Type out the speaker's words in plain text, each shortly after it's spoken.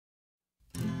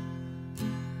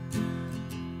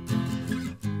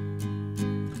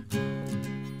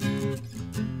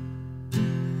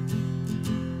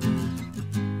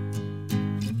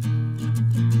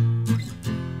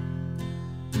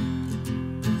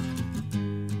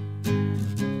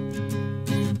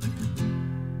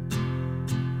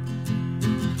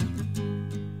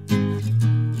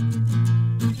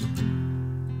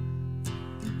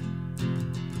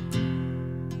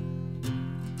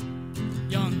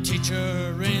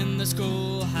teacher in the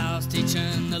schoolhouse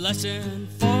teaching the lesson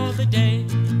for the day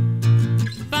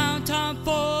found time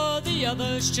for the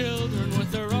other's children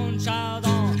with their own child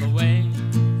on the way.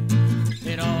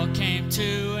 It all came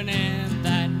to an end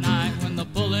that night when the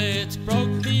bullets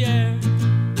broke the air.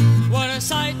 What a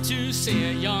sight to see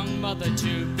a young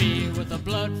mother-to-be with the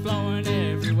blood flowing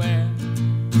everywhere.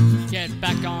 Get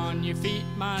back on your feet,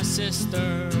 my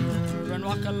sister, and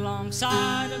walk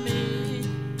alongside of me,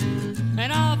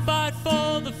 and I'll fight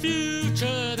for the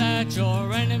future that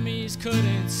your enemies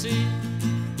couldn't see.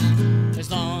 As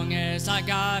long as I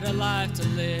got a life to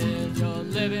live, you're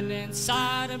living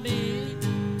inside of me.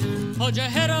 Hold your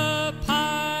head up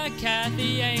high,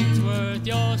 Kathy Ainsworth,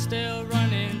 you're still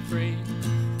running free.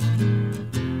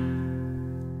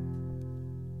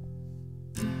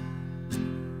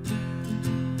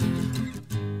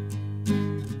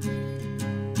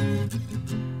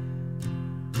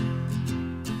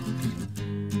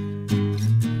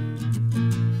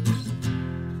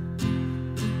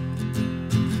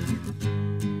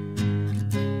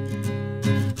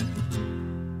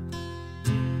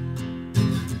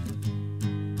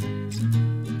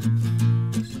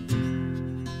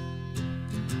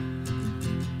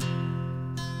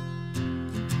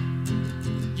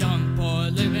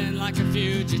 Living like a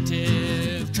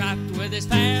fugitive, trapped with his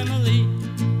family,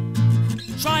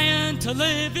 trying to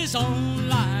live his own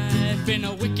life in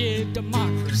a wicked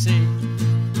democracy.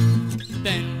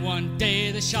 Then one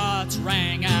day the shots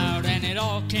rang out and it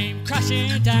all came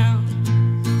crashing down.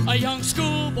 A young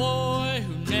schoolboy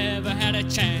who never had a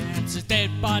chance, his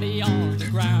dead body on the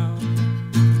ground.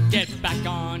 Get back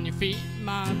on your feet,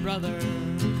 my brother,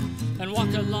 and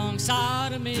walk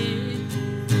alongside of me,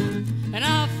 and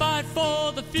I'll fight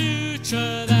for the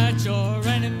future that your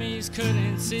enemies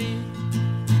couldn't see.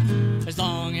 As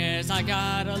long as I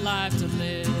got a life to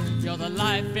live, you're the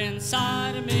life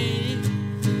inside of me.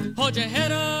 Hold your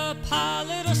head up high,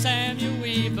 little Samuel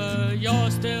Weaver,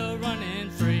 you're still running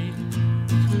free.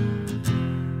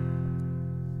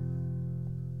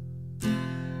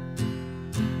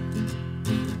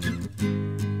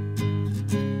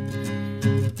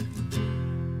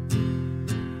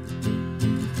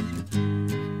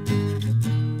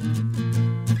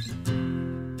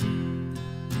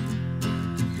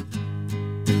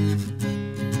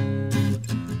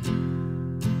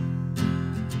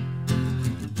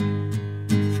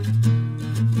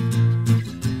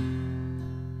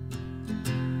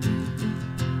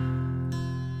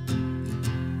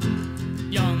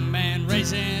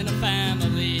 Raising a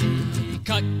family,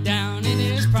 cut down in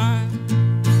his prime.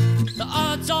 The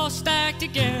odds all stacked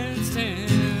against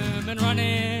him and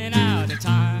running out of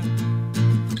time.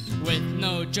 With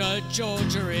no judge or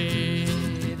jury,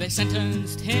 they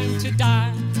sentenced him to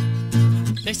die.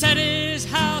 They set his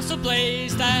house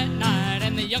ablaze that night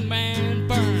and the young man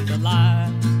burned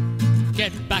alive.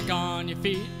 Get back on your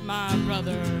feet, my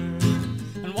brother,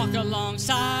 and walk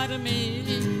alongside of me,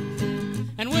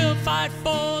 and we'll fight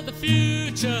for the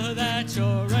future that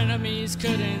your enemies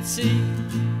couldn't see.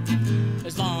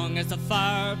 As long as the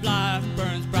fire of life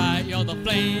burns bright, you're the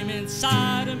flame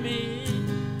inside of me.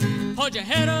 Hold your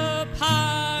head up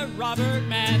high, Robert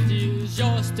Matthews,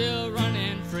 you're still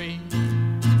running free.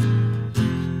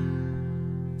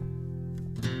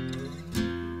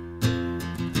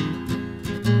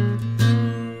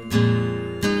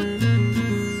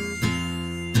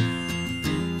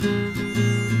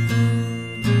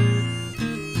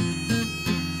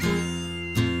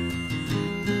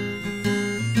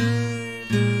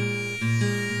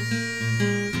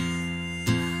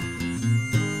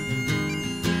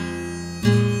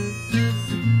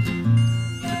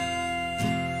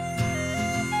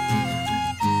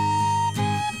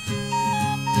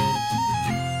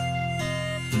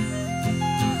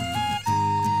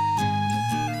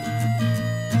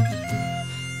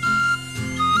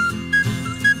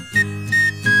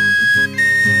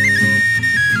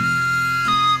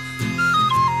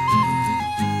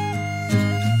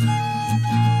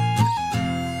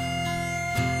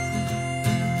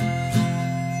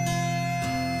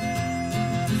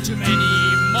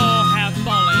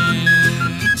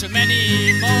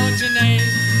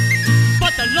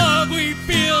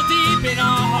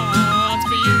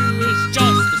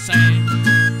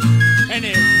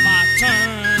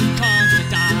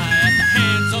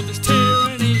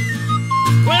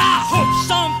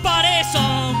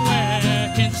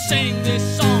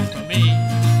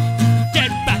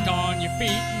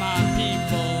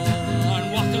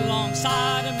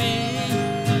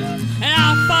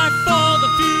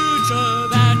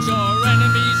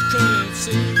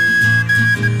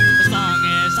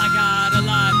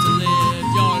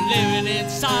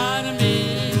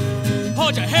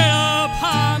 hold your head up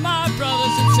high.